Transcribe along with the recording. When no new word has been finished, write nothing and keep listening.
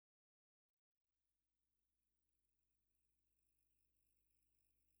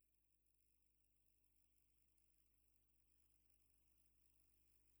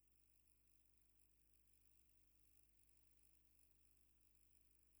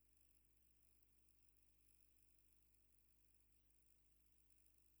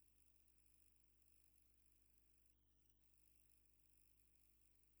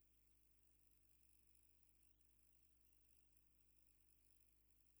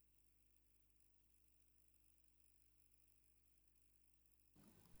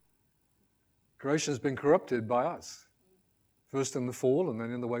Creation has been corrupted by us. First in the fall and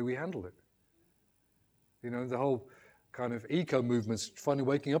then in the way we handled it. You know, the whole kind of eco movement's finally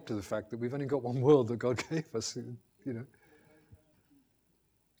waking up to the fact that we've only got one world that God gave us, you know.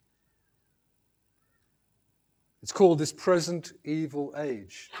 It's called this present evil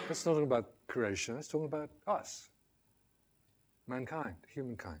age. That's not talking about creation, that's talking about us. Mankind,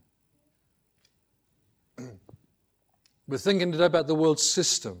 humankind. We're thinking today about the world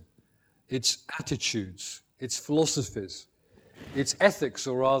system, its attitudes, its philosophies, its ethics,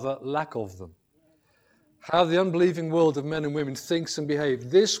 or rather lack of them. How the unbelieving world of men and women thinks and behaves.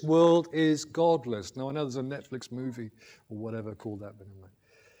 This world is godless. Now, I know there's a Netflix movie or whatever called that, but anyway.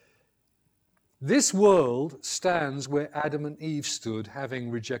 This world stands where Adam and Eve stood,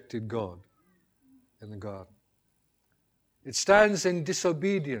 having rejected God in the garden. It stands in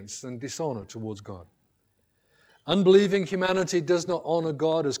disobedience and dishonor towards God. Unbelieving humanity does not honor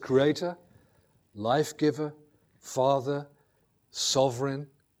God as creator, life-giver, father, sovereign,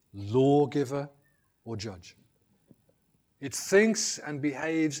 lawgiver, or judge. It thinks and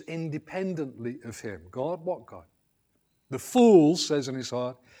behaves independently of him. God, what God? The fool says in his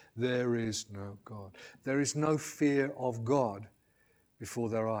heart, there is no God. There is no fear of God before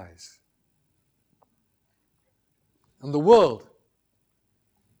their eyes. And the world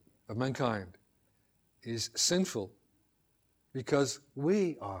of mankind is sinful because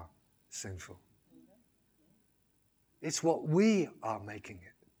we are sinful. It's what we are making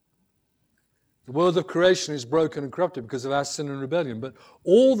it. The world of creation is broken and corrupted because of our sin and rebellion, but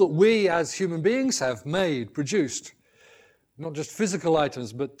all that we as human beings have made, produced, not just physical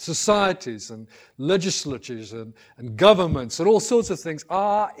items, but societies and legislatures and governments and all sorts of things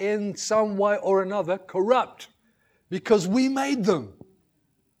are in some way or another corrupt because we made them.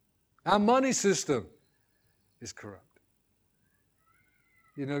 Our money system is corrupt.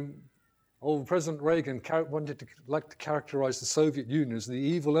 You know, old President Reagan wanted to characterize the Soviet Union as the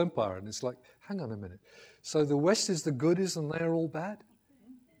evil empire, and it's like, hang on a minute. So the West is the goodies and they're all bad?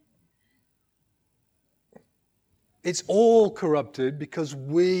 It's all corrupted because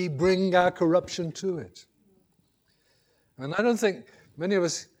we bring our corruption to it. And I don't think many of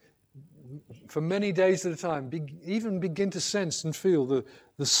us, for many days at a time, even begin to sense and feel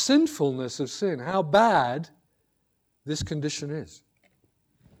the sinfulness of sin, how bad this condition is.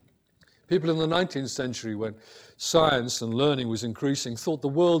 People in the 19th century, when science and learning was increasing, thought the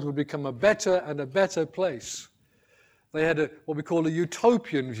world would become a better and a better place. They had what we call a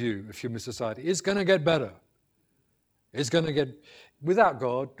utopian view of human society. It's going to get better. It's going to get, without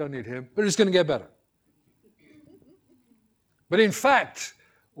God, don't need him, but it's going to get better. But in fact,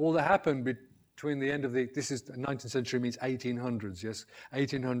 all that happened between the end of this is the 19th century means 1800s, yes,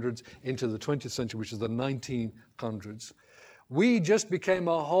 1800s into the 20th century, which is the 1900s. We just became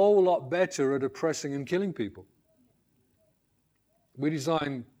a whole lot better at oppressing and killing people. We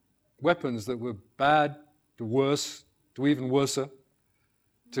designed weapons that were bad to worse, to even worser,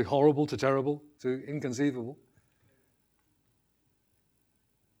 to horrible, to terrible, to inconceivable.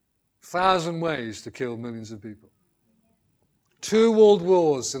 1,000 ways to kill millions of people. 2 world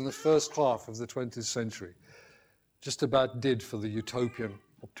wars in the first half of the 20th century just about did for the utopian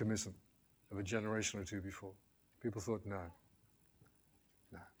optimism of a generation or two before. People thought, no.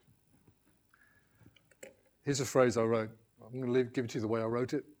 Here's a phrase I wrote. I'm going to give it to you the way I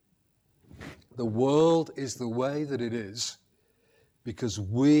wrote it. The world is the way that it is because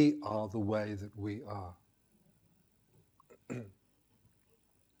we are the way that we are.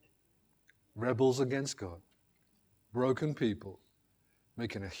 Rebels against God. Broken people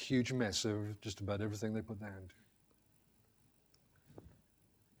making a huge mess of just about everything they put their hand to.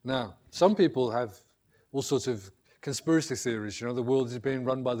 Now, some people have all sorts of conspiracy theories. You know, the world is being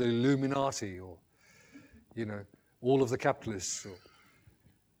run by the Illuminati or, you know, all of the capitalists. Or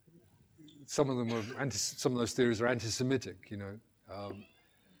some of those theories are anti-Semitic, you know.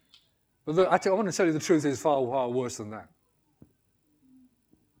 But I want to tell you the truth is far, far worse than that.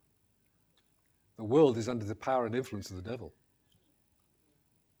 The world is under the power and influence of the devil.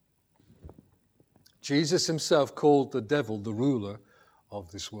 Jesus himself called the devil the ruler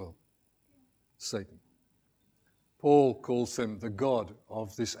of this world, Satan. Paul calls him the god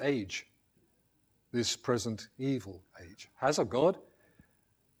of this age, this present evil age. Has a god?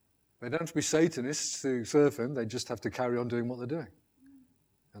 They don't have to be Satanists to serve him. They just have to carry on doing what they're doing.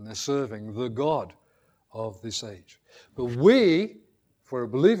 And they're serving the God of this age. But we, for a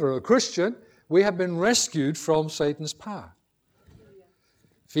believer or a Christian, we have been rescued from Satan's power.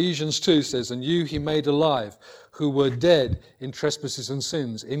 Ephesians 2 says, and you he made alive, who were dead in trespasses and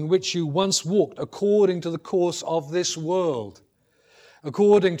sins, in which you once walked according to the course of this world,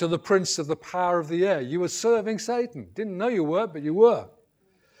 according to the prince of the power of the air. You were serving Satan. Didn't know you were, but you were.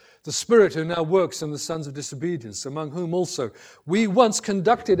 The spirit who now works in the sons of disobedience, among whom also we once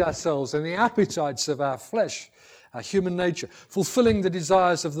conducted ourselves in the appetites of our flesh, our human nature, fulfilling the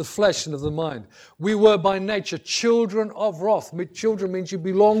desires of the flesh and of the mind. We were by nature children of wrath. Children means you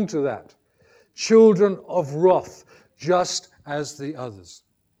belong to that. Children of wrath, just as the others.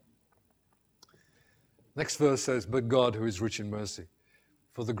 Next verse says, but God, who is rich in mercy,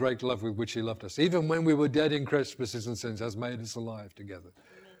 for the great love with which he loved us, even when we were dead in trespasses and sins, has made us alive together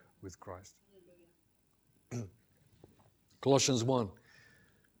with Christ. Colossians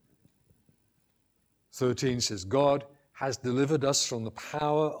 1:13 says, God has delivered us from the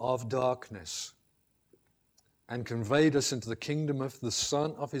power of darkness and conveyed us into the kingdom of the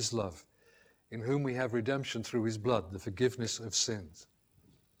Son of his love, in whom we have redemption through his blood, the forgiveness of sins.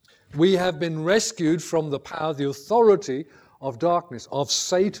 We have been rescued from the power, the authority of darkness, of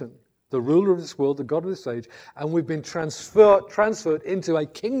Satan, the ruler of this world, the god of this age, and we've been transferred into a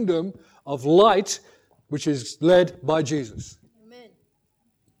kingdom of light, which is led by Jesus. Amen.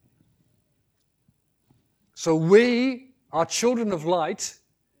 So we are children of light,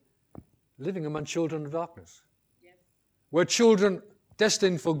 living among children of darkness. Yes. We're children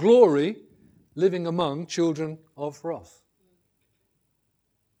destined for glory, living among children of wrath.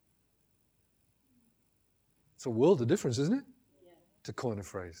 It's a world of difference, isn't it? Yeah. To coin a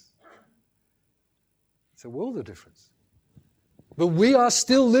phrase. It's a world of difference. But we are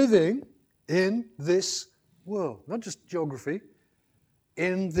still living in this world, not just geography,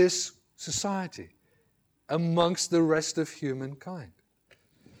 in this society, amongst the rest of humankind.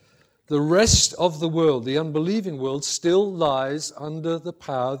 The rest of the world, the unbelieving world, still lies under the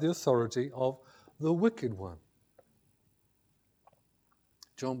power, the authority of the wicked one.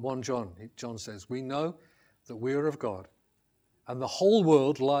 John says, we know that we are of God, and the whole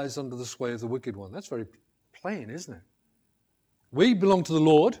world lies under the sway of the wicked one. That's very plain, isn't it? We belong to the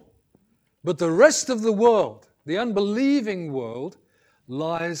Lord, but the rest of the world, the unbelieving world,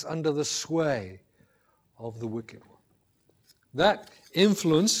 lies under the sway of the wicked one. That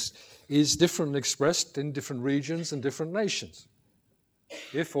influence is differently expressed in different regions and different nations.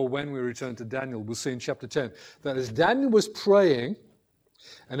 If or when we return to Daniel, we'll see in chapter 10 that as Daniel was praying,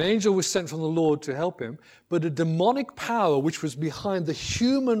 an angel was sent from the Lord to help him, but a demonic power which was behind the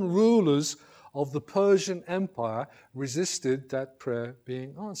human rulers of the Persian Empire resisted that prayer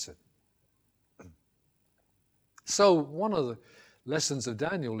being answered. So one of the lessons of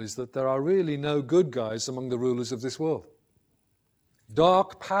Daniel is that there are really no good guys among the rulers of this world.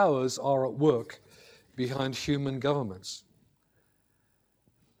 Dark powers are at work behind human governments.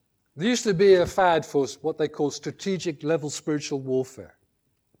 There used to be a fad for what they call strategic level spiritual warfare.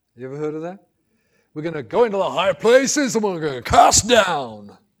 You ever heard of that? We're going to go into the high places and we're going to cast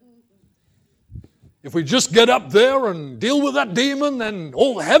down. If we just get up there and deal with that demon, then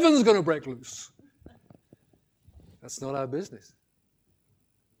all heaven's going to break loose. That's not our business.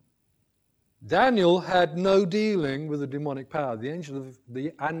 Daniel had no dealing with the demonic power.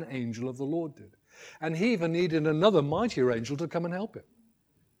 An angel of the Lord did. And he even needed another mightier angel to come and help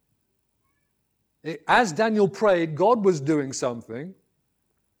him. As Daniel prayed, God was doing something,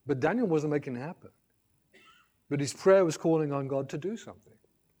 but Daniel wasn't making it happen. But his prayer was calling on God to do something.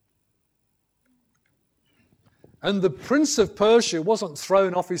 And the prince of Persia wasn't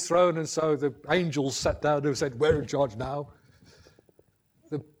thrown off his throne, and so the angels sat down and said, we're in charge now.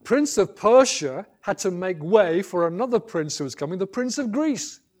 The prince of Persia had to make way for another prince who was coming, the prince of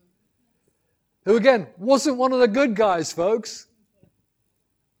Greece, who again wasn't one of the good guys, folks.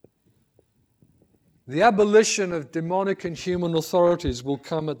 The abolition of demonic and human authorities will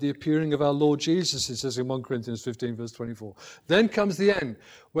come at the appearing of our Lord Jesus, it says in 1 Corinthians 15, verse 24. Then comes the end,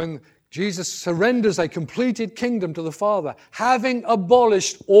 when Jesus surrenders a completed kingdom to the Father, having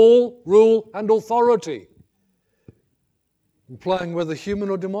abolished all rule and authority, implying whether human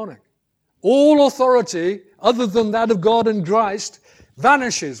or demonic. All authority, other than that of God and Christ,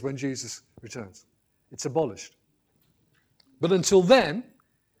 vanishes when Jesus returns. It's abolished. But until then,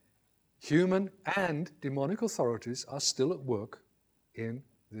 human and demonic authorities are still at work in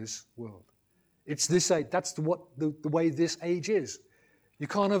this world. It's this age. That's the way this age is. You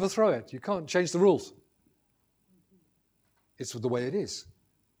can't overthrow it. You can't change the rules. It's the way it is.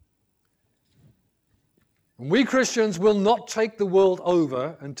 And we Christians will not take the world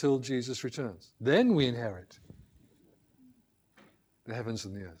over until Jesus returns. Then we inherit the heavens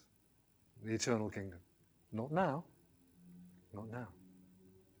and the earth, the eternal kingdom. Not now. Not now.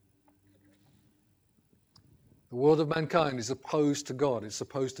 The world of mankind is opposed to God. It's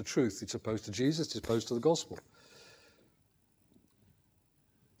opposed to truth. It's opposed to Jesus. It's opposed to the gospel.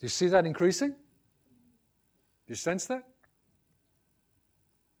 you see that increasing? Do you sense that?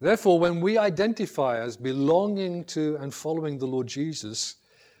 Therefore, when we identify as belonging to and following the Lord Jesus,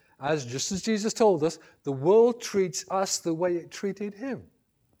 just as Jesus told us, the world treats us the way it treated him.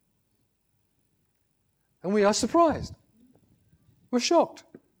 And we are surprised. We're shocked.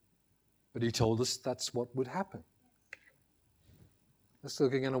 But he told us that's what would happen. Let's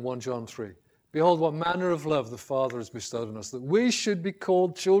look again at 1 John 3. Behold, what manner of love the Father has bestowed on us, that we should be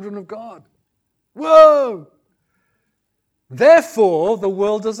called children of God. Whoa! Therefore, the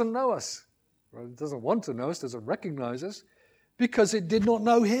world doesn't know us. Well, it doesn't want to know us, doesn't recognize us, because it did not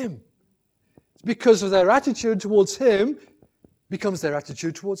know him. It's because of their attitude towards him becomes their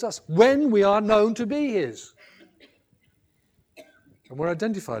attitude towards us when we are known to be his. And we're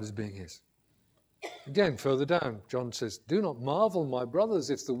identified as being his. Again, further down, John says, do not marvel, my brothers,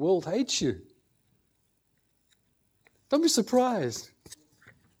 if the world hates you. Don't be surprised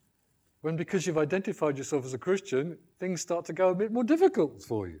when, because you've identified yourself as a Christian, things start to go a bit more difficult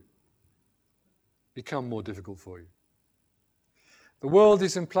for you. Become more difficult for you. The world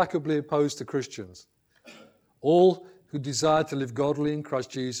is implacably opposed to Christians. All who desire to live godly in Christ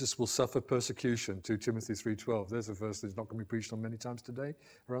Jesus will suffer persecution. 2 Timothy 3:12. There's a verse that's not going to be preached on many times today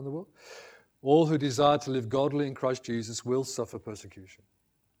around the world. All who desire to live godly in Christ Jesus will suffer persecution.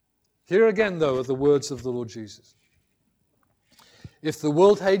 Here again, though, are the words of the Lord Jesus. If the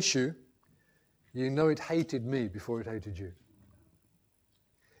world hates you, you know it hated me before it hated you.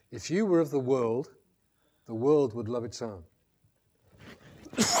 If you were of the world would love its own.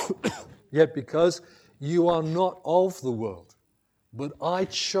 Yet because you are not of the world, but I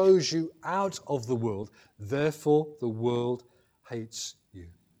chose you out of the world, therefore the world hates you.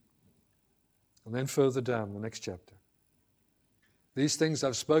 And then further down, the next chapter. These things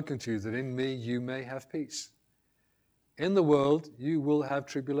I've spoken to you, that in me you may have peace. In the world you will have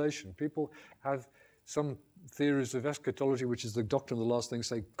tribulation. People have some theories of eschatology, which is the doctrine of the last thing,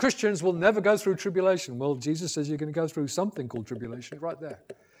 say Christians will never go through tribulation. Well, Jesus says you're going to go through something called tribulation right there.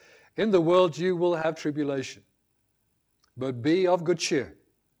 In the world you will have tribulation, but be of good cheer.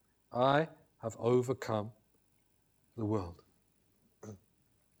 I have overcome the world.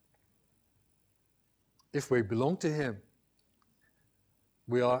 If we belong to him,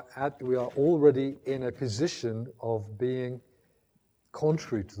 we are already in a position of being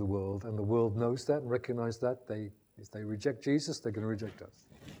contrary to the world, and the world knows that and recognizes that. If they reject Jesus, they're going to reject us.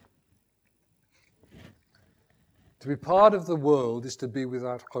 To be part of the world is to be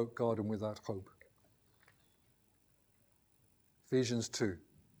without hope, God, and without hope. Ephesians 2.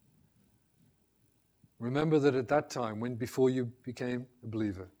 Remember that at that time, before you became a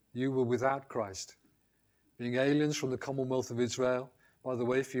believer, you were without Christ, being aliens from the Commonwealth of Israel. By the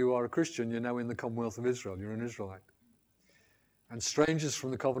way, if you are a Christian, you're now in the Commonwealth of Israel. You're an Israelite. And strangers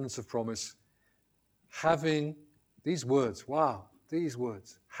from the covenants of promise, having these words,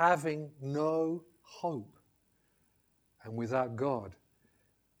 having no hope and without God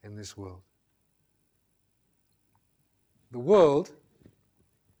in this world. The world,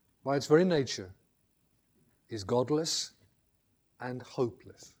 by its very nature, is godless and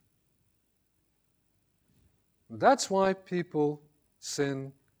hopeless. That's why people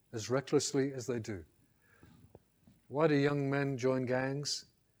sin as recklessly as they do. Why do young men join gangs?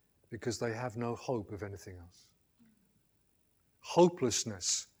 Because they have no hope of anything else.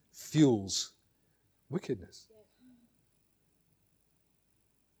 Hopelessness fuels wickedness.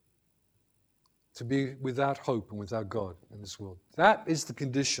 To be without hope and without God in this world. That is the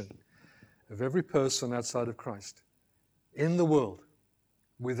condition of every person outside of Christ. In the world,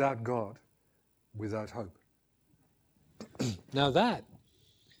 without God, without hope. Now that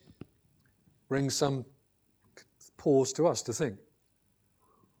brings some pause to us to think.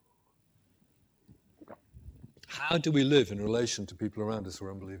 How do we live in relation to people around us who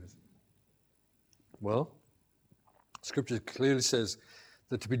are unbelievers? Well, Scripture clearly says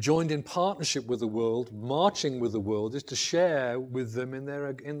that to be joined in partnership with the world, marching with the world, is to share with them in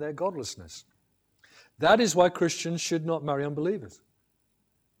their godlessness. That is why Christians should not marry unbelievers.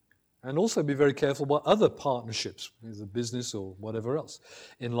 And also be very careful what other partnerships, either business or whatever else,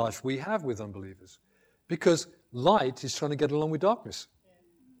 in life we have with unbelievers. Because light is trying to get along with darkness.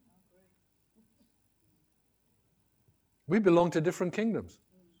 We belong to different kingdoms.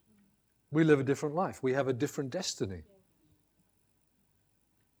 We live a different life. We have a different destiny.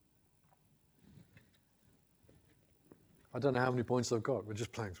 I don't know how many points I've got. We're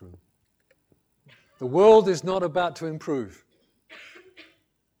just playing through them. The world is not about to improve.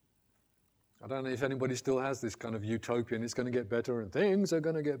 I don't know if anybody still has this kind of utopian, it's going to get better and things are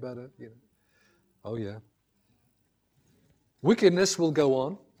going to get better. Oh yeah. Wickedness will go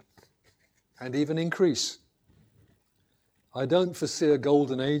on and even increase. I don't foresee a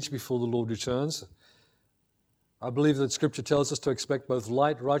golden age before the Lord returns. I believe that Scripture tells us to expect both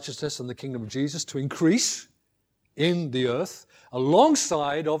light, righteousness, and the kingdom of Jesus to increase in the earth,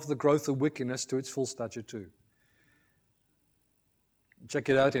 alongside of the growth of wickedness to its full stature too. Check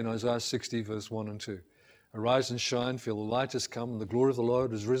it out in Isaiah 60, verse 1 and 2. Arise and shine, for the light has come, and the glory of the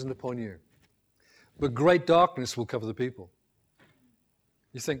Lord has risen upon you. But great darkness will cover the people.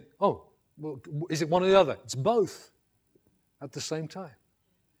 You think, oh, well, is it one or the other? It's both at the same time.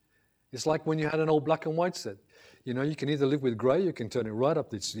 It's like when you had an old black and white set. You know, you can either live with grey, you can turn it right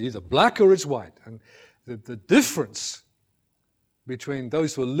up. It's either black or it's white. And the difference between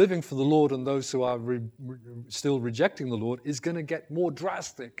those who are living for the Lord and those who are still rejecting the Lord is going to get more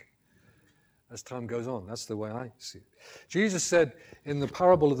drastic as time goes on. That's the way I see it. Jesus said in the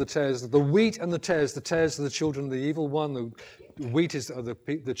parable of the tares, the wheat and the tares are the children of the evil one, the wheat are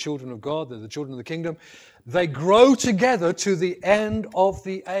the children of God, they're the children of the kingdom. They grow together to the end of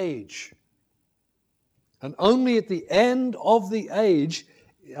the age. And only at the end of the age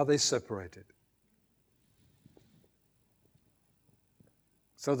are they separated.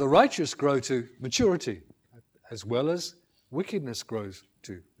 So the righteous grow to maturity, as well as wickedness grows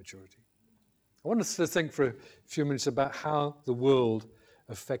to maturity. I want us to think for a few minutes about how the world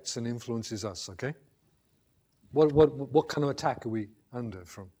affects and influences us, okay? What kind of attack are we under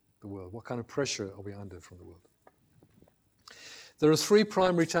from the world? What kind of pressure are we under from the world? There are three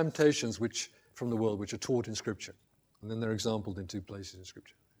primary temptations from the world which are taught in Scripture. And then they're exampled in two places in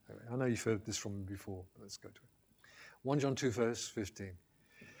Scripture. I know you've heard this from me before, but let's go to it. 1 John 2, verse 15.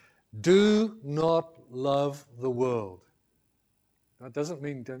 Do not love the world. That doesn't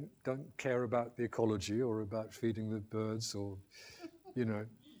mean don't care about the ecology or about feeding the birds or, you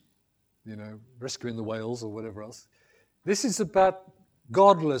know, rescuing the whales or whatever else. This is about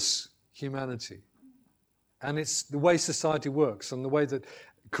godless humanity. And it's the way society works and the way that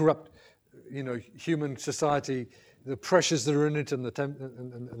corrupt, human society, the pressures that are in it and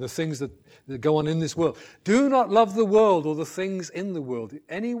the things that go on in this world. Do not love the world or the things in the world. If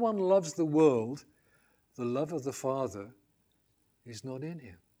anyone loves the world, the love of the Father is not in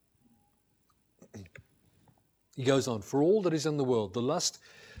him. He goes on, for all that is in the world, the lust,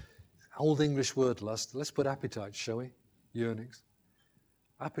 old English word lust, let's put appetites, shall we? Yearnings.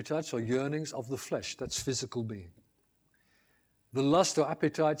 Appetites or yearnings of the flesh, that's physical being. The lust or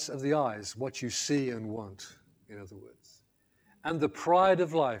appetites of the eyes, what you see and want, in other words. And the pride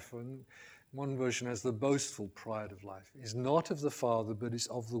of life, and one version has the boastful pride of life, is not of the Father, but is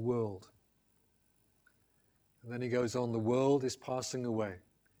of the world. And then he goes on, the world is passing away,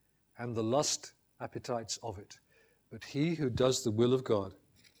 and the lust appetites of it. But he who does the will of God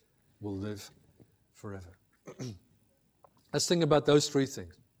will live forever. Let's think about those three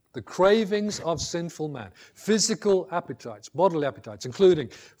things. The cravings of sinful man, physical appetites, bodily appetites, including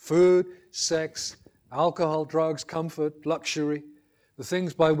food, sex, alcohol, drugs, comfort, luxury, the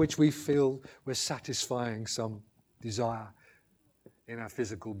things by which we feel we're satisfying some desire in our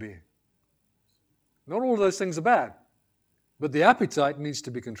physical being. Not all of those things are bad, but the appetite needs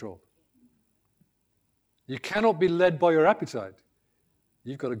to be controlled. You cannot be led by your appetite.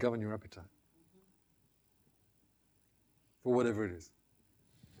 You've got to govern your appetite for whatever it is.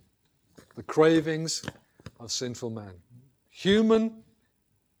 The cravings of sinful man.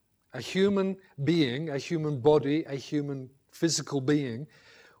 A human being, a human body, a human physical being,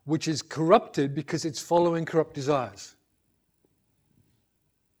 which is corrupted because it's following corrupt desires.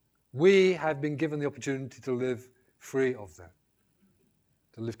 We have been given the opportunity to live free of that,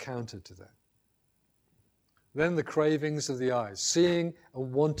 to live counter to that. Then the cravings of the eyes, seeing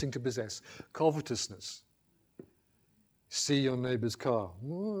and wanting to possess, covetousness. See your neighbor's car. Oh,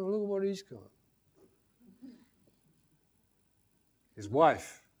 look what he's got. His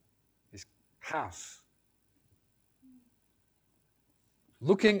wife, his house.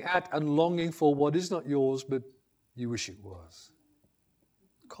 Looking at and longing for what is not yours, but you wish it was.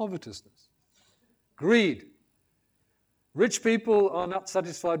 Covetousness. Greed. Rich people are not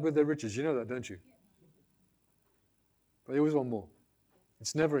satisfied with their riches. You know that, don't you? They always want more.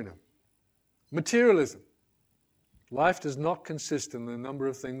 It's never enough. Materialism. Life does not consist in the number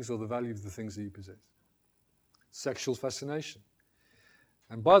of things or the value of the things that you possess. Sexual fascination.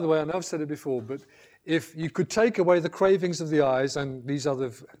 And by the way, I know I've said it before, but if you could take away the cravings of the eyes and these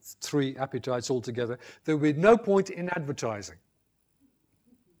other three appetites altogether, there would be no point in advertising.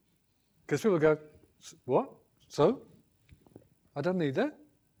 Because people go, what? So? I don't need that.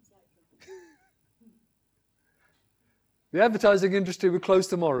 The advertising industry would close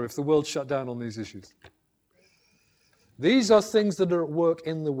tomorrow if the world shut down on these issues. These are things that are at work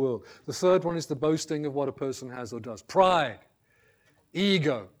in the world. The third one is the boasting of what a person has or does. Pride,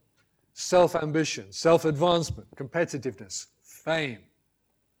 ego, self-ambition, self-advancement, competitiveness, fame.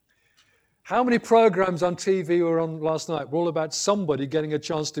 How many programs on TV were on last night were all about somebody getting a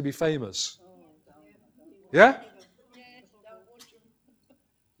chance to be famous? Yeah?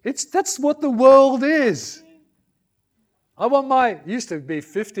 That's what the world is. It used to be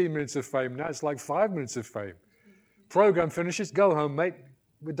 15 minutes of fame, now it's like 5 minutes of fame. Program finishes, go home, mate,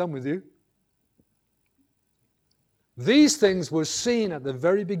 we're done with you. These things were seen at the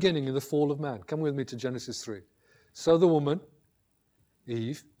very beginning of the fall of man. Come with me to Genesis 3. So the woman,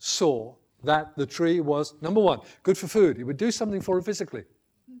 Eve, saw that the tree was, number one, good for food. It would do something for her physically.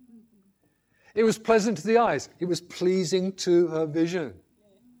 It was pleasant to the eyes. It was pleasing to her vision.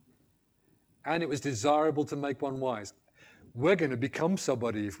 And it was desirable to make one wise. We're going to become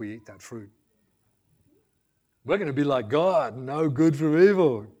somebody if we eat that fruit. We're going to be like God, no good for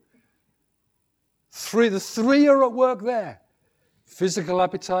evil. The three are at work there. Physical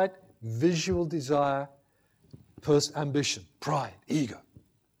appetite, visual desire, ambition, pride, ego.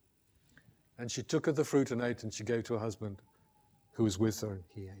 And she took of the fruit and ate, and she gave to her husband who was with her, and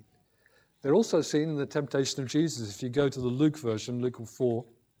he ate. They're also seen in the temptation of Jesus. If you go to the Luke version, Luke 4,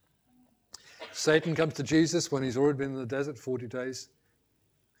 Satan comes to Jesus when he's already been in the desert 40 days,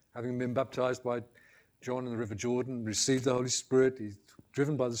 having been baptized by John in the River Jordan, received the Holy Spirit. He's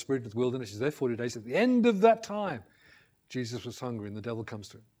driven by the Spirit into the wilderness. He's there 40 days. At the end of that time, Jesus was hungry and the devil comes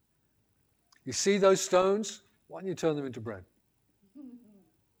to him. You see those stones? Why don't you turn them into bread?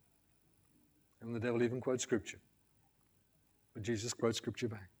 And the devil even quotes Scripture. But Jesus quotes Scripture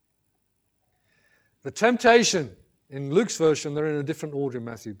back. The temptation, in Luke's version, they're in a different order in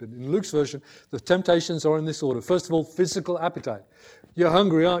Matthew, but in Luke's version, the temptations are in this order. First of all, physical appetite. You're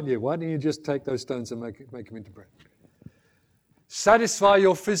hungry, aren't you? Why don't you just take those stones and make them into bread? Satisfy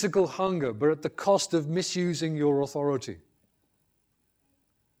your physical hunger, but at the cost of misusing your authority.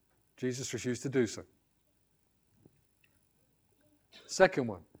 Jesus refused to do so. Second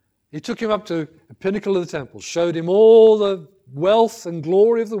one, he took him up to the pinnacle of the temple, showed him all the wealth and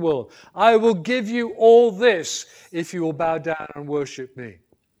glory of the world. I will give you all this if you will bow down and worship me.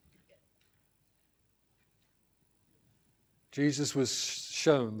 Jesus was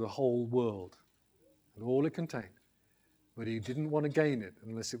shown the whole world and all it contained, but he didn't want to gain it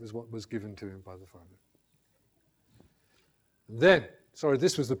unless it was what was given to him by the Father. And then,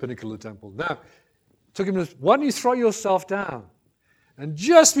 this was the pinnacle of the temple. Now, took him to, why don't you throw yourself down? And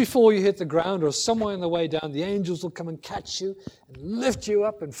just before you hit the ground or somewhere on the way down, the angels will come and catch you and lift you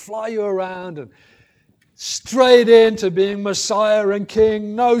up and fly you around and straight into being Messiah and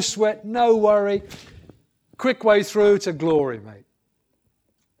King. No sweat, no worry. Quick way through to glory, mate.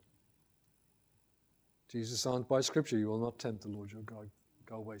 Jesus answered by Scripture, you will not tempt the Lord your God.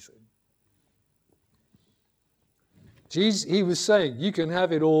 Go away, Satan. He was saying, you can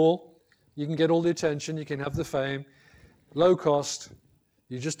have it all. You can get all the attention. You can have the fame. Low cost.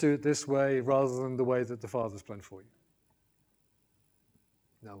 You just do it this way rather than the way that the Father's planned for you.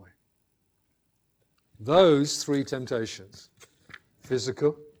 No way. Those three temptations,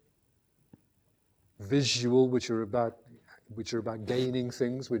 physical, visual, which are about gaining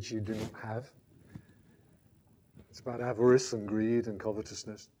things which you do not have. It's about avarice and greed and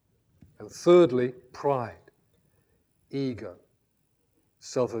covetousness. And thirdly, pride, ego,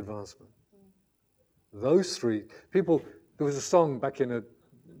 self-advancement. Those three. There was a song back in a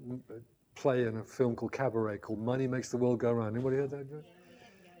play in a film called Cabaret called Money Makes the World Go Round. Anybody heard that?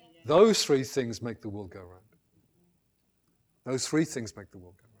 Those three things make the world go round. Those three things make the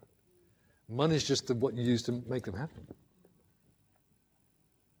world go round. Money is just what you use to make them happen.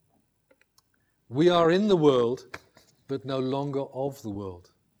 We are in the world, but no longer of the world.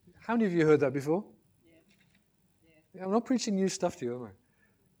 How many of you heard that before? Yeah, I'm not preaching new stuff to you, am I?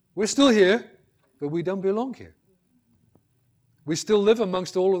 We're still here, but we don't belong here. We still live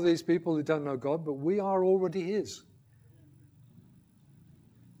amongst all of these people who don't know God, but we are already His.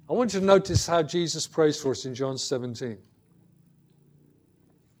 I want you to notice how Jesus prays for us in John 17. I'm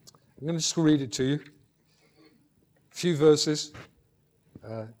going to just read it to you. A few verses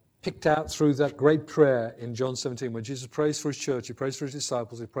picked out through that great prayer in John 17, when Jesus prays for His church, He prays for His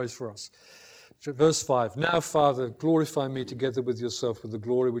disciples, He prays for us. Verse 5, now, Father, glorify me together with yourself with the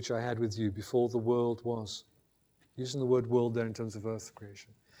glory which I had with you before the world was. Using the word world there in terms of earth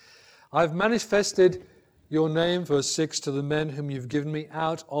creation. I've manifested your name, verse 6, to the men whom you've given me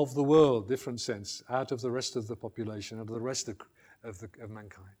out of the world. Different sense. Out of the rest of the population, out of the rest of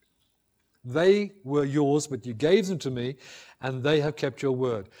mankind. They were yours, but you gave them to me, and they have kept your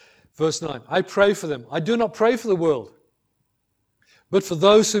word. Verse 9, I pray for them. I do not pray for the world. but for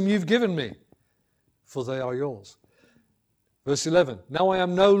those whom you've given me, for they are yours. Verse 11, now I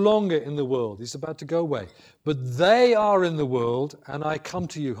am no longer in the world. He's about to go away. But they are in the world, and I come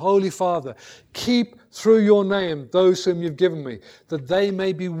to you. Holy Father, keep through your name those whom you've given me, that they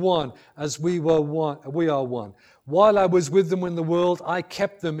may be one as we are one. While I was with them in the world, I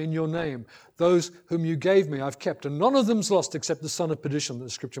kept them in your name. Those whom you gave me, I've kept, and none of them's lost except the son of perdition, that the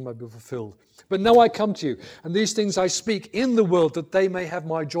scripture might be fulfilled. But now I come to you, and these things I speak in the world, that they may have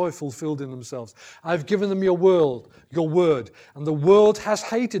my joy fulfilled in themselves. I've given them your word, and the world has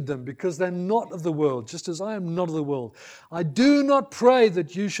hated them, because they're not of the world, just as I am not of the world. I do not pray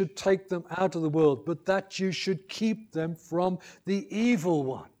that you should take them out of the world, but that you should keep them from the evil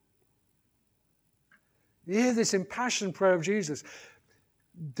one. You hear this impassioned prayer of Jesus.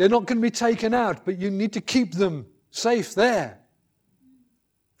 They're not going to be taken out, but you need to keep them safe there.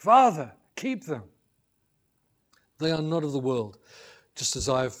 Father, keep them. They are not of the world, just as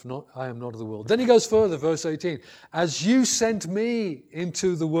I am not of the world. Then he goes further, verse 18. As you sent me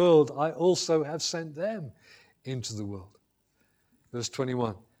into the world, I also have sent them into the world. Verse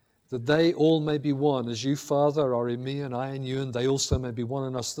 21. That they all may be one, as you, Father, are in me and I in you, and they also may be one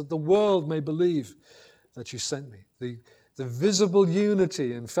in us, that the world may believe that you sent me. The visible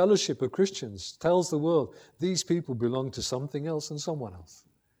unity and fellowship of Christians tells the world these people belong to something else and someone else.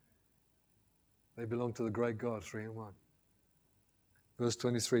 They belong to the great God, 3 in 1. Verse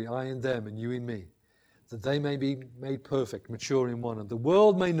 23, I in them and you in me, that they may be made perfect, mature in one, and the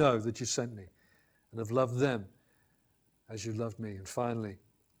world may know that you sent me and have loved them as you loved me. And finally,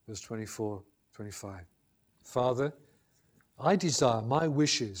 verse 24, 25. Father, I desire, my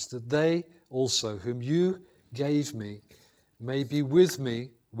wish is that they also, whom you gave me, may be with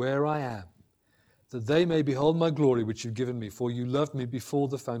me where I am, that they may behold my glory which you've given me, for you loved me before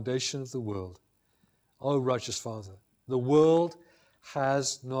the foundation of the world. O righteous Father, the world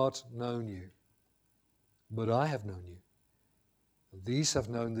has not known you, but I have known you. And these have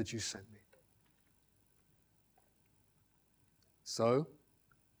known that you sent me. So,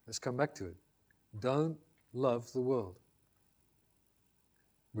 let's come back to it. Don't love the world.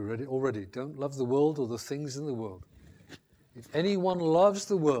 We read it already. Don't love the world or the things in the world. If anyone loves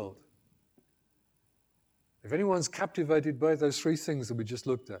the world, if anyone's captivated by those three things that we just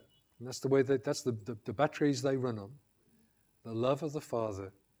looked at, and that's the way that's the batteries they run on, the love of the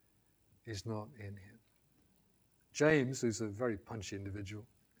Father is not in him. James, who's a very punchy individual,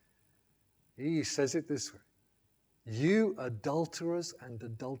 he says it this way: you adulterers and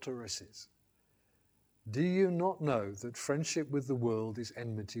adulteresses, do you not know that friendship with the world is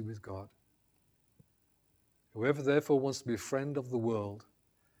enmity with God? Whoever therefore wants to be a friend of the world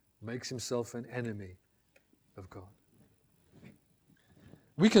makes himself an enemy of God.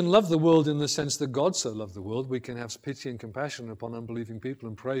 We can love the world in the sense that God so loved the world. We can have pity and compassion upon unbelieving people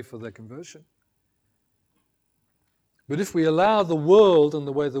and pray for their conversion. But if we allow the world and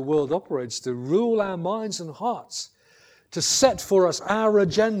the way the world operates to rule our minds and hearts, to set for us our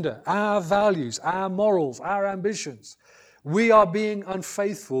agenda, our values, our morals, our ambitions, we are being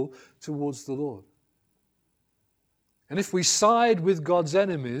unfaithful towards the Lord. And if we side with God's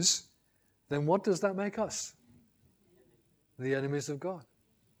enemies, then what does that make us? The enemies of God.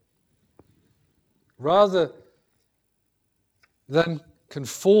 Rather than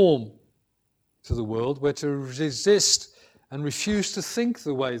conform to the world, we're to resist and refuse to think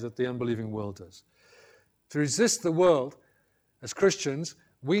the way that the unbelieving world does. To resist the world, as Christians,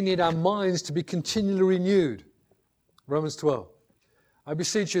 we need our minds to be continually renewed. Romans 12. I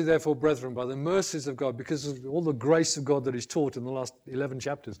beseech you, therefore, brethren, by the mercies of God, because of all the grace of God that is taught in the last 11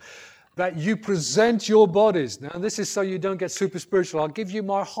 chapters, that you present your bodies. Now, this is so you don't get super spiritual. I'll give you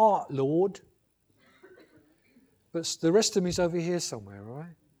my heart, Lord. But the rest of me is over here somewhere, all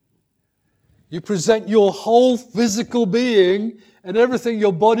right? You present your whole physical being and everything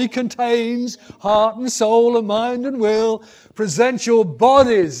your body contains, heart and soul and mind and will. Present your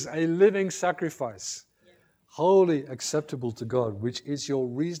bodies a living sacrifice, holy, acceptable to God, which is your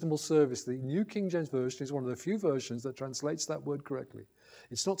reasonable service. The New King James Version is one of the few versions that translates that word correctly.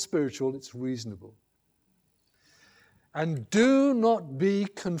 It's not spiritual, it's reasonable. And do not be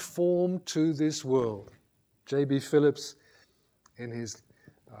conformed to this world. J.B. Phillips, in his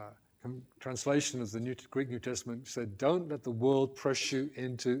translation of the Greek New Testament, said, don't let the world press you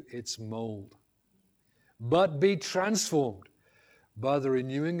into its mold, but be transformed by the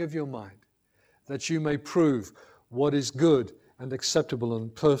renewing of your mind, that you may prove what is good and acceptable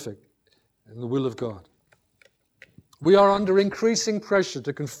and perfect in the will of God. We are under increasing pressure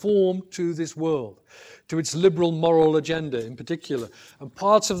to conform to this world, to its liberal moral agenda in particular. And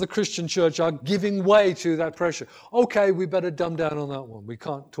parts of the Christian church are giving way to that pressure. Okay, we better dumb down on that one. We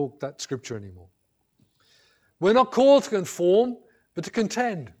can't talk that scripture anymore. We're not called to conform, but to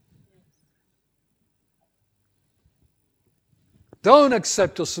contend. Don't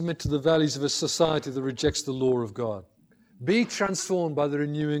accept or submit to the values of a society that rejects the law of God. Be transformed by the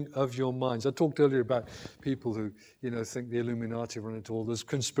renewing of your minds. I talked earlier about people who, think the Illuminati run it all. There's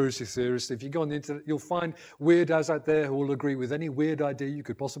conspiracy theorists. If you go on the internet, you'll find weirdos out there who will agree with any weird idea you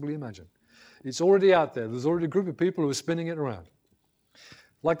could possibly imagine. It's already out there. There's already a group of people who are spinning it around.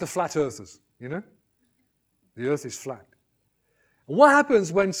 Like the flat earthers, The earth is flat. And what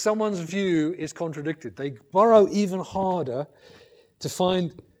happens when someone's view is contradicted? They burrow even harder to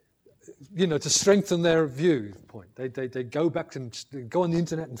find, to strengthen their viewpoint. They go back and go on the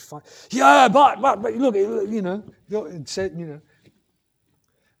internet and find, but look, it said,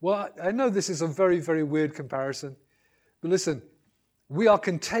 Well, I know this is a very, very weird comparison, but listen, we are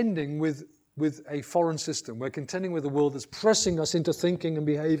contending with a foreign system. We're contending with a world that's pressing us into thinking and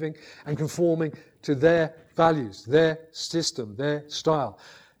behaving and conforming to their values, their system, their style.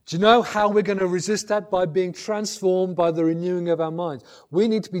 Do you know how we're going to resist that? By being transformed by the renewing of our minds. We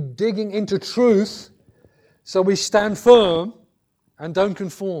need to be digging into truth so we stand firm and don't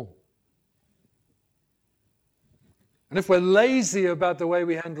conform. And if we're lazy about the way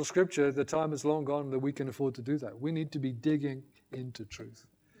we handle Scripture, the time is long gone that we can afford to do that. We need to be digging into truth,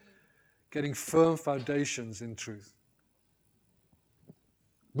 getting firm foundations in truth.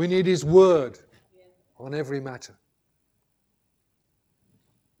 We need His Word on every matter.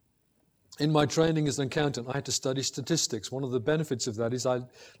 In my training as an accountant, I had to study statistics. One of the benefits of that is I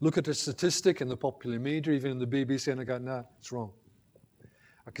look at a statistic in the popular media, even in the BBC, and I go, no, it's wrong.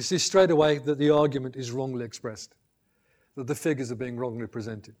 I can see straight away that the argument is wrongly expressed, that the figures are being wrongly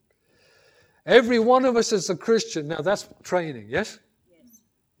presented. Every one of us as a Christian, now that's training, yes? Yes.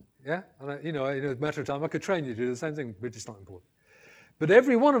 Yeah? And in a matter of time, I could train you to do the same thing, but it's not important. But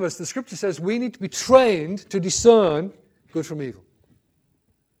every one of us, the Scripture says, we need to be trained to discern good from evil.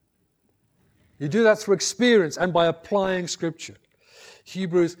 You do that through experience and by applying Scripture.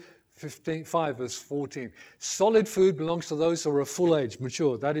 Hebrews 5 verse 14. Solid food belongs to those who are of full age,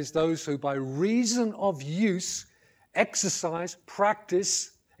 mature. That is, those who by reason of use, exercise,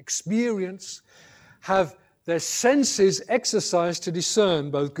 practice, experience, have their senses exercised to discern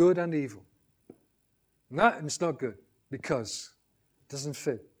both good and evil. No, it's not good because it doesn't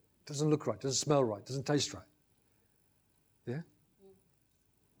fit, doesn't look right, doesn't smell right, doesn't taste right. Yeah?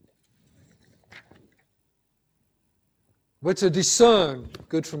 We're to discern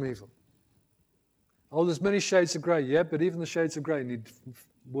good from evil. Oh, there's many shades of grey, yeah, but even the shades of grey need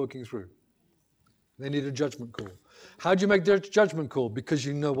working through. They need a judgment call. How do you make that judgment call? Because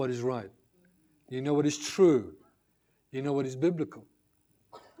you know what is right. You know what is true. You know what is biblical.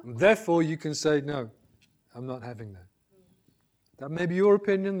 And therefore, you can say, no, I'm not having that. That may be your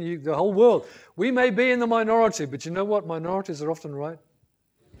opinion, the whole world. We may be in the minority, but you know what? Minorities are often right.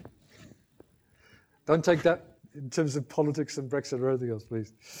 Don't take that in terms of politics and Brexit or anything else,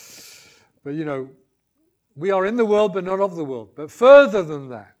 please. But we are in the world, but not of the world. But further than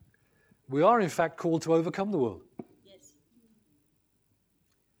that, we are in fact called to overcome the world. Yes.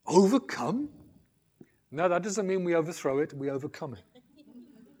 Overcome? No, that doesn't mean we overthrow it, we overcome it.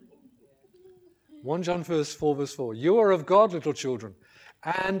 1 John 4 verse 4. You are of God, little children,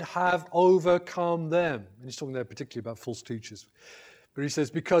 and have overcome them. And he's talking there particularly about false teachers. But he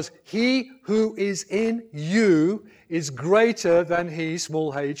says, because he who is in you is greater than he,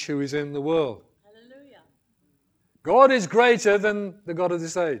 small h, who is in the world. Hallelujah. God is greater than the God of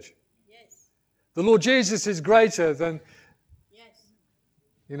this age. Yes. The Lord Jesus is greater than,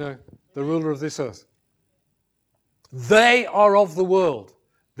 the ruler of this earth. They are of the world.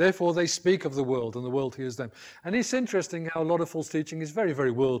 Therefore, they speak of the world, and the world hears them. And it's interesting how a lot of false teaching is very,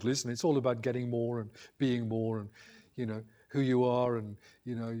 very worldly, isn't it? It's all about getting more and being more and, who you are, and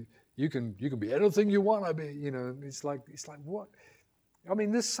you can be anything you want to be. It's like what? I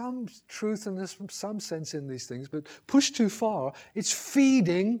mean, there's some truth and there's some sense in these things, but pushed too far, it's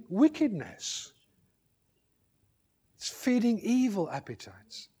feeding wickedness. It's feeding evil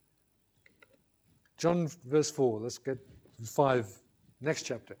appetites. John verse 4. Let's get 5. Next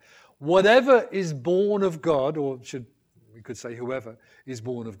chapter. Whatever is born of God, or we could say whoever is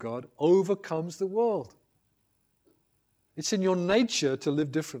born of God, overcomes the world. It's in your nature to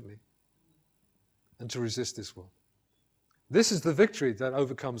live differently and to resist this world. This is the victory that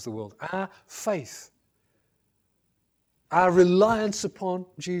overcomes the world. Our faith. Our reliance upon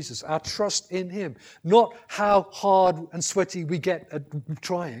Jesus, our trust in him, not how hard and sweaty we get at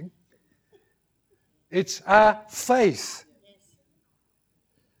trying. It's our faith.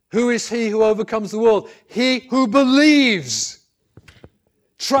 Who is he who overcomes the world? He who believes,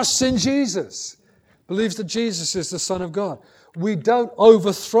 trusts in Jesus, believes that Jesus is the Son of God. We don't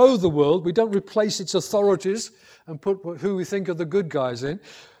overthrow the world. We don't replace its authorities and put who we think are the good guys in.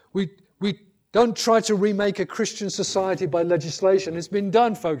 We don't try to remake a Christian society by legislation. It's been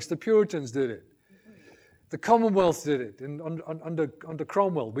done, folks. The Puritans did it. The Commonwealth did it under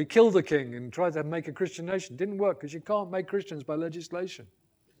Cromwell. We killed the king and tried to make a Christian nation. It didn't work because you can't make Christians by legislation.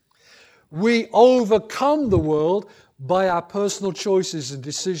 We overcome the world by our personal choices and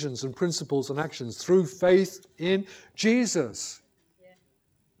decisions and principles and actions through faith in Jesus.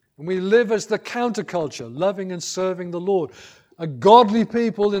 And we live as the counterculture, loving and serving the Lord. A godly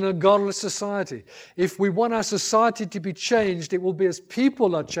people in a godless society. If we want our society to be changed, it will be as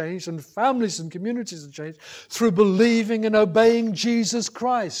people are changed and families and communities are changed through believing and obeying Jesus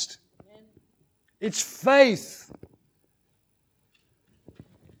Christ. Amen. It's faith.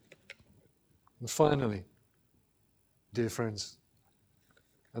 And finally, dear friends,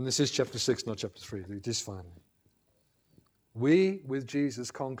 and this is chapter 6, not chapter 3, it is finally. We, with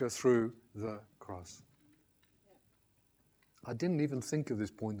Jesus, conquer through the cross. I didn't even think of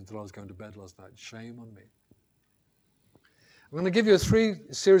this point until I was going to bed last night. Shame on me. I'm going to give you a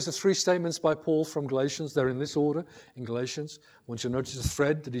series of 3 statements by Paul from Galatians. They're in this order in Galatians. I want you to notice the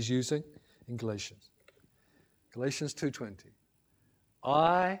thread that he's using in Galatians. Galatians 2:20.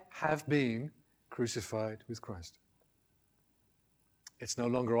 I have been crucified with Christ. It's no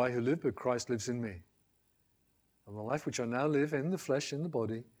longer I who live, but Christ lives in me. And the life which I now live in the flesh, in the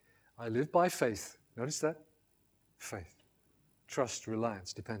body, I live by faith. Notice that? Faith. Trust,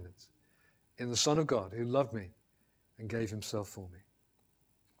 reliance, dependence in the Son of God who loved me and gave himself for me.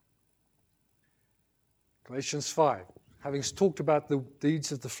 Galatians 5, having talked about the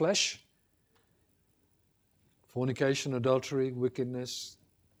deeds of the flesh, fornication, adultery, wickedness,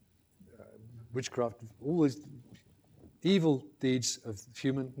 witchcraft, all these evil deeds of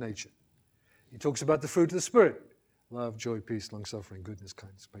human nature. He talks about the fruit of the Spirit, love, joy, peace, long-suffering, goodness,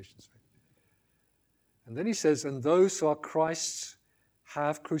 kindness, patience, faith. And then he says, and those who are Christ's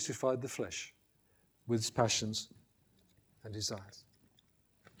have crucified the flesh with its passions and desires.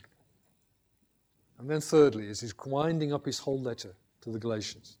 And then thirdly, as he's winding up his whole letter to the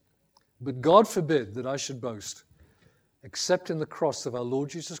Galatians, but God forbid that I should boast, except in the cross of our Lord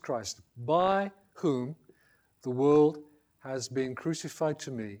Jesus Christ, by whom the world has been crucified to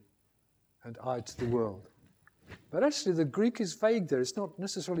me and I to the world. But actually the Greek is vague there. It's not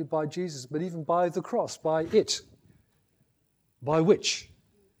necessarily by Jesus, but even by the cross, by it. By which?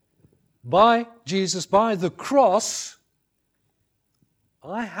 By Jesus, by the cross,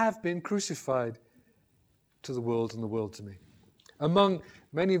 I have been crucified to the world and the world to me. Among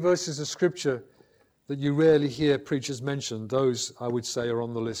many verses of Scripture that you rarely hear preachers mention, those, I would say, are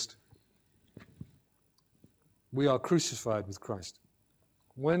on the list. We are crucified with Christ.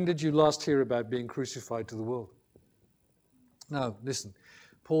 When did you last hear about being crucified to the world? No, listen.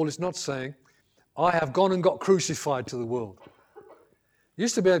 Paul is not saying, I have gone and got crucified to the world. It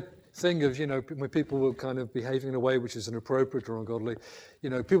used to be a thing of, when people were kind of behaving in a way which is inappropriate or ungodly,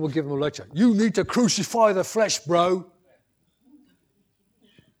 people give them a lecture. You need to crucify the flesh, bro.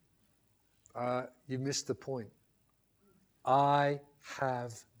 You missed the point. I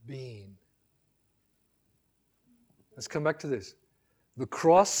have been. Let's come back to this. The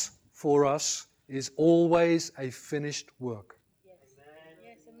cross for us is always a finished work. Yes. Amen.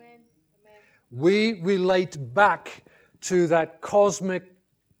 Yes, amen. Amen. We relate back to that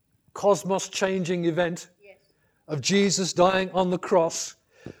cosmos-changing event of Jesus dying on the cross,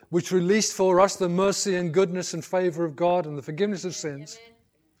 which released for us the mercy and goodness and favor of God and the forgiveness of sins. Amen.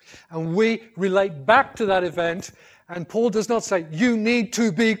 And we relate back to that event, and Paul does not say, you need to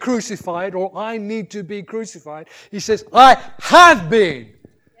be crucified, or I need to be crucified. He says, I have been.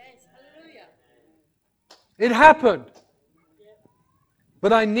 Yes, hallelujah. It happened.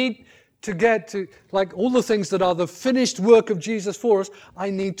 But I need to get to, like all the things that are the finished work of Jesus for us, I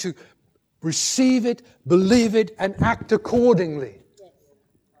need to receive it, believe it, and act accordingly. Yes.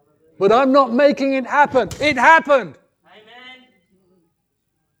 But I'm not making it happen. It happened. Amen.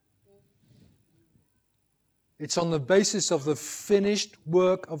 It's on the basis of the finished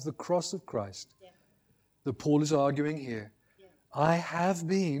work of the cross of Christ that Paul is arguing here. I have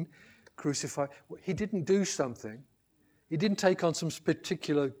been crucified. He didn't do something. He didn't take on some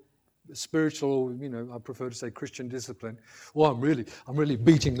particular spiritual, I prefer to say Christian discipline. I'm really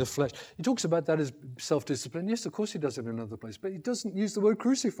beating the flesh. He talks about that as self-discipline. Yes, of course he does it in another place, but he doesn't use the word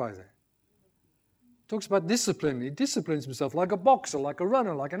crucify there. He talks about discipline. He disciplines himself like a boxer, like a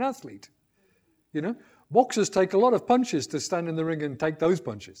runner, like an athlete. Boxers take a lot of punches to stand in the ring and take those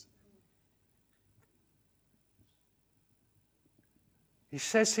punches. He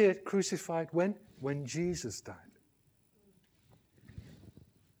says here, crucified when? When Jesus died.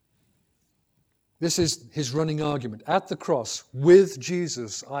 This is his running argument. At the cross, with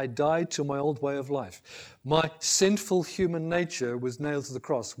Jesus, I died to my old way of life. My sinful human nature was nailed to the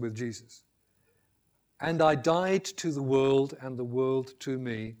cross with Jesus. And I died to the world and the world to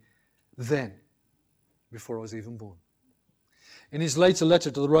me then, before I was even born. In his later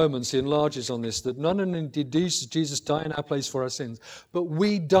letter to the Romans, he enlarges on this, that not only did Jesus die in our place for our sins, but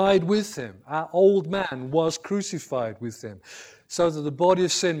we died with him. Our old man was crucified with him, so that the body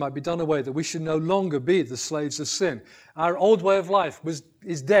of sin might be done away, that we should no longer be the slaves of sin. Our old way of life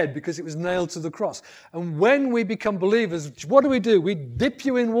is dead because it was nailed to the cross. And when we become believers, what do? We dip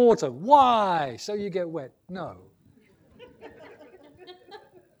you in water. Why? So you get wet? No.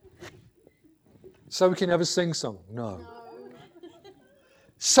 So we can have a sing song? No.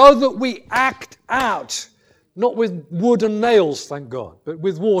 So that we act out, not with wood and nails, thank God, but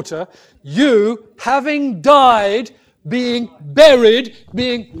with water, you, having died, being buried,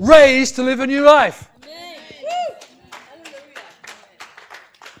 being raised to live a new life.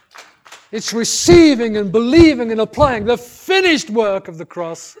 It's receiving and believing and applying the finished work of the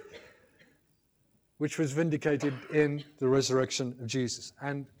cross, which was vindicated in the resurrection of Jesus.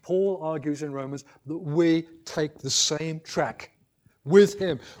 And Paul argues in Romans that we take the same track with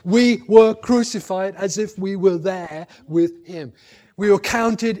him. We were crucified as if we were there with him. We were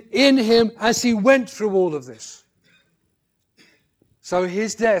counted in him as he went through all of this. So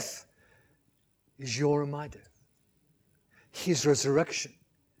his death is your and my death. His resurrection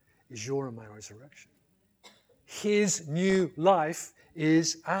is your and my resurrection. His new life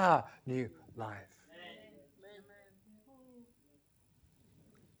is our new life.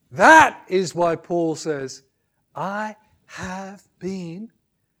 That is why Paul says, I have been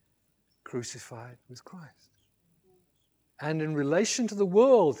crucified with Christ. And in relation to the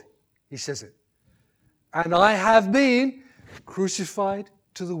world, he says it. And I have been crucified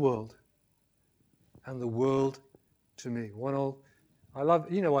to the world, and the world to me. I love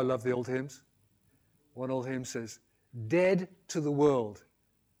the old hymns. One old hymn says, dead to the world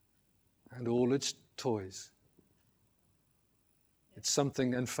and all its toys. It's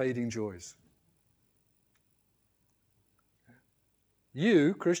something and fading joys.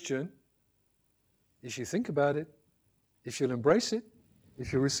 You, Christian, if you think about it, if you'll embrace it,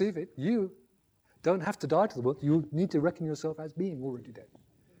 if you receive it, you don't have to die to the world. You need to reckon yourself as being already dead.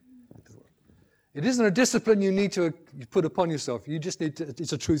 It isn't a discipline you need to put upon yourself. You just need to,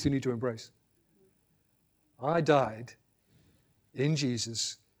 it's a truth you need to embrace. I died in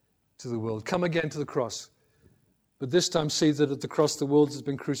Jesus to the world. Come again to the cross. But this time see that at the cross the world has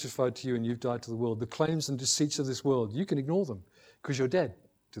been crucified to you and you've died to the world. The claims and deceits of this world, you can ignore them because you're dead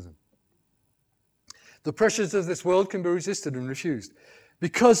to them. The pressures of this world can be resisted and refused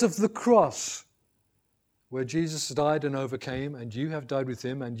because of the cross, where Jesus died and overcame, and you have died with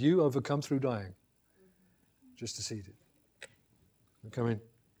him, and you overcome through dying. Just to see it. Come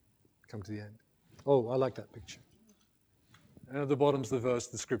to the end. Oh, I like that picture. And at the bottom's the verse,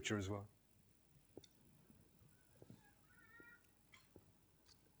 the scripture as well.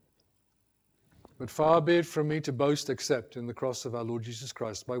 But far be it from me to boast except in the cross of our Lord Jesus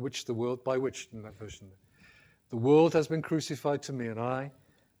Christ, by which in that version, the world has been crucified to me and I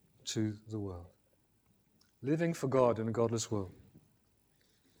to the world. Living for God in a godless world.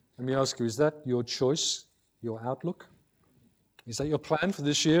 Let me ask you, is that your choice, your outlook? Is that your plan for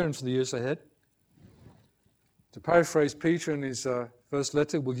this year and for the years ahead? To paraphrase Peter in his first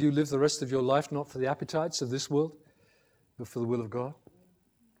letter, will you live the rest of your life not for the appetites of this world, but for the will of God?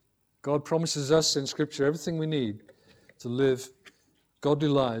 God promises us in Scripture everything we need to live godly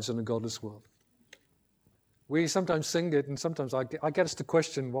lives in a godless world. We sometimes sing it, and sometimes I get us to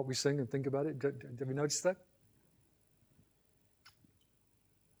question what we sing and think about it. Have you noticed that?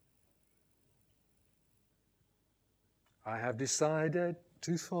 I have decided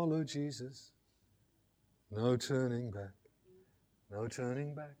to follow Jesus. No turning back, no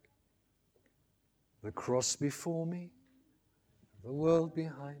turning back. The cross before me, the world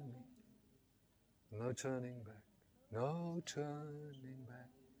behind me. No turning back, no turning back.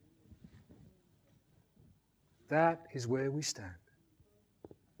 That is where we stand.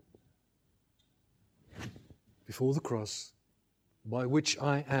 Before the cross, by which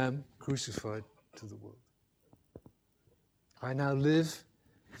I am crucified to the world. I now live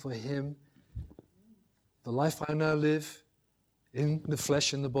for him. The life I now live in the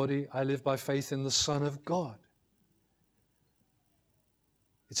flesh, in the body, I live by faith in the Son of God.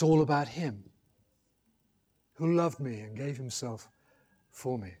 It's all about him who loved me and gave himself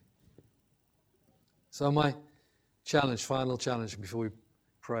for me. So my challenge, final challenge before we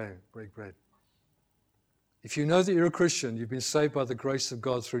pray and break bread. If you know that you're a Christian, you've been saved by the grace of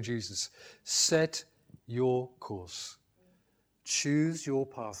God through Jesus, set your course. Choose your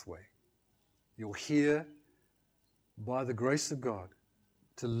pathway. You're here by the grace of God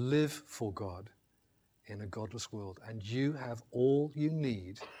to live for God in a godless world. And you have all you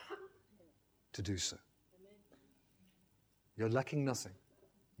need to do so. You're lacking nothing.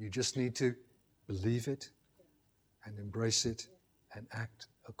 You just need to believe it and embrace it and act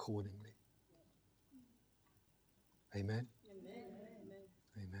accordingly. Amen?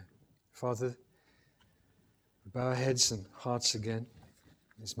 Amen. Father, we bow our heads and hearts again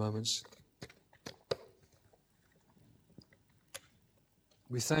in these moments.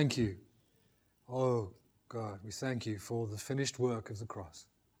 We thank you, oh God, we thank you for the finished work of the cross.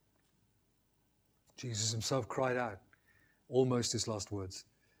 Jesus himself cried out, almost his last words,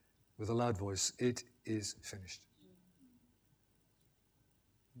 with a loud voice, "It is finished."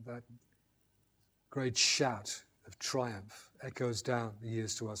 That great shout of triumph echoes down the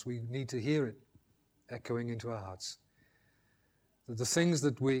years to us. We need to hear it echoing into our hearts. That the things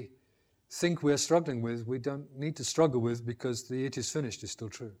that we think we're struggling with, we don't need to struggle with, because the "it is finished" is still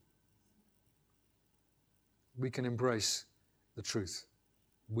true. We can embrace the truth.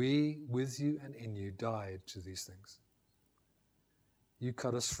 We, with you and in you, died to these things. You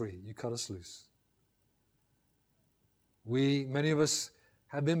cut us free. You cut us loose. Many of us,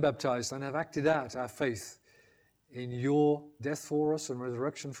 have been baptized and have acted out our faith in your death for us and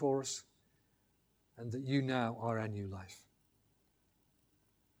resurrection for us, and that you now are our new life.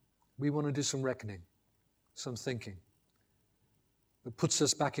 We want to do some reckoning, some thinking that puts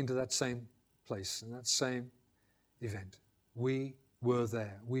us back into that same place and that same event. We were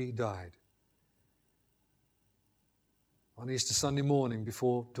there. We died. On Easter Sunday morning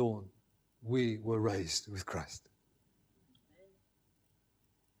before dawn, we were raised with Christ.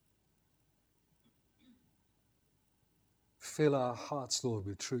 Fill our hearts, Lord,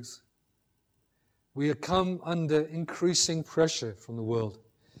 with truth. We have come under increasing pressure from the world.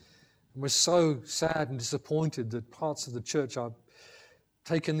 And we're so sad and disappointed that parts of the church are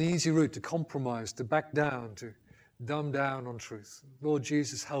taking the easy route to compromise, to back down, to dumb down on truth. Lord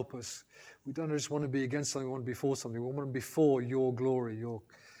Jesus, help us. We don't just want to be against something, we want to be for something. We want to be for your glory, your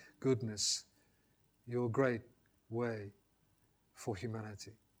goodness, your great way for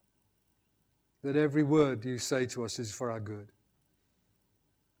humanity. That every word you say to us is for our good.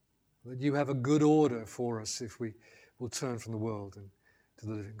 That you have a good order for us if we will turn from the world and to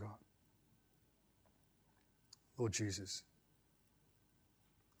the living God. Lord Jesus,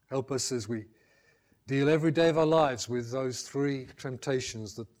 help us as we deal every day of our lives with those three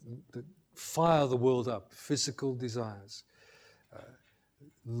temptations that fire the world up: physical desires,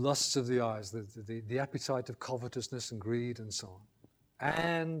 lusts of the eyes, the appetite of covetousness and greed and so on,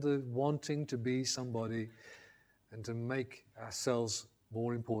 and the wanting to be somebody and to make ourselves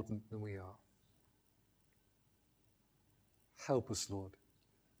more important than we are. Help us, Lord,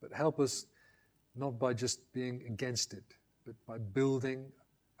 but help us not by just being against it, but by building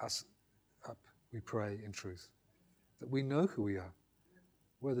us up, we pray, in truth, that we know who we are.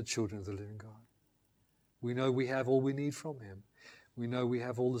 We're the children of the living God. We know we have all we need from him. We know we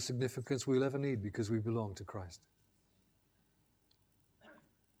have all the significance we'll ever need because we belong to Christ.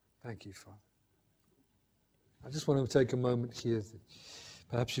 Thank you, Father. I just want to take a moment here.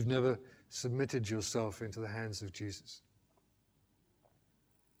 Perhaps you've never submitted yourself into the hands of Jesus.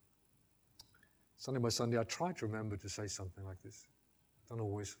 Sunday by Sunday, I try to remember to say something like this. I don't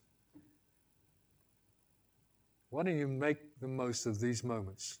always. Why don't you make the most of these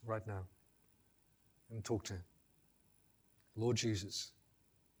moments right now and talk to him? Lord Jesus,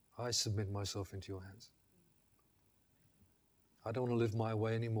 I submit myself into your hands. I don't want to live my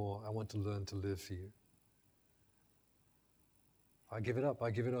way anymore. I want to learn to live for you. I give it up. I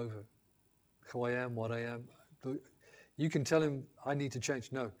give it over. Who I am, what I am. You can tell him, I need to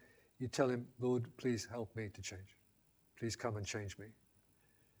change. No, you tell him, Lord, please help me to change. Please come and change me.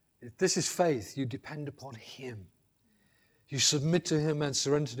 If this is faith, you depend upon him. You submit to him and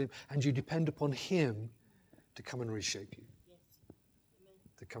surrender to him, and you depend upon him to come and reshape you,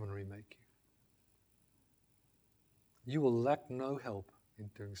 to come and remake you. You will lack no help in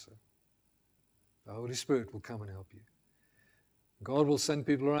doing so. The Holy Spirit will come and help you. God will send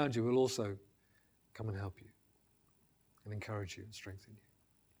people around you who will also come and help you and encourage you and strengthen you.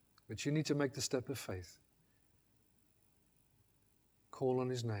 But you need to make the step of faith. Call on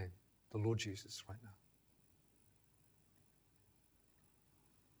his name, the Lord Jesus, right now.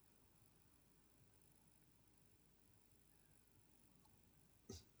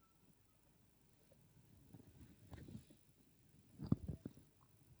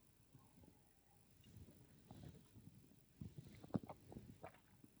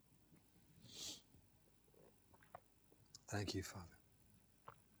 Thank you, Father.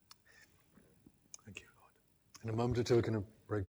 Thank you, Lord. In a moment or two, we're going to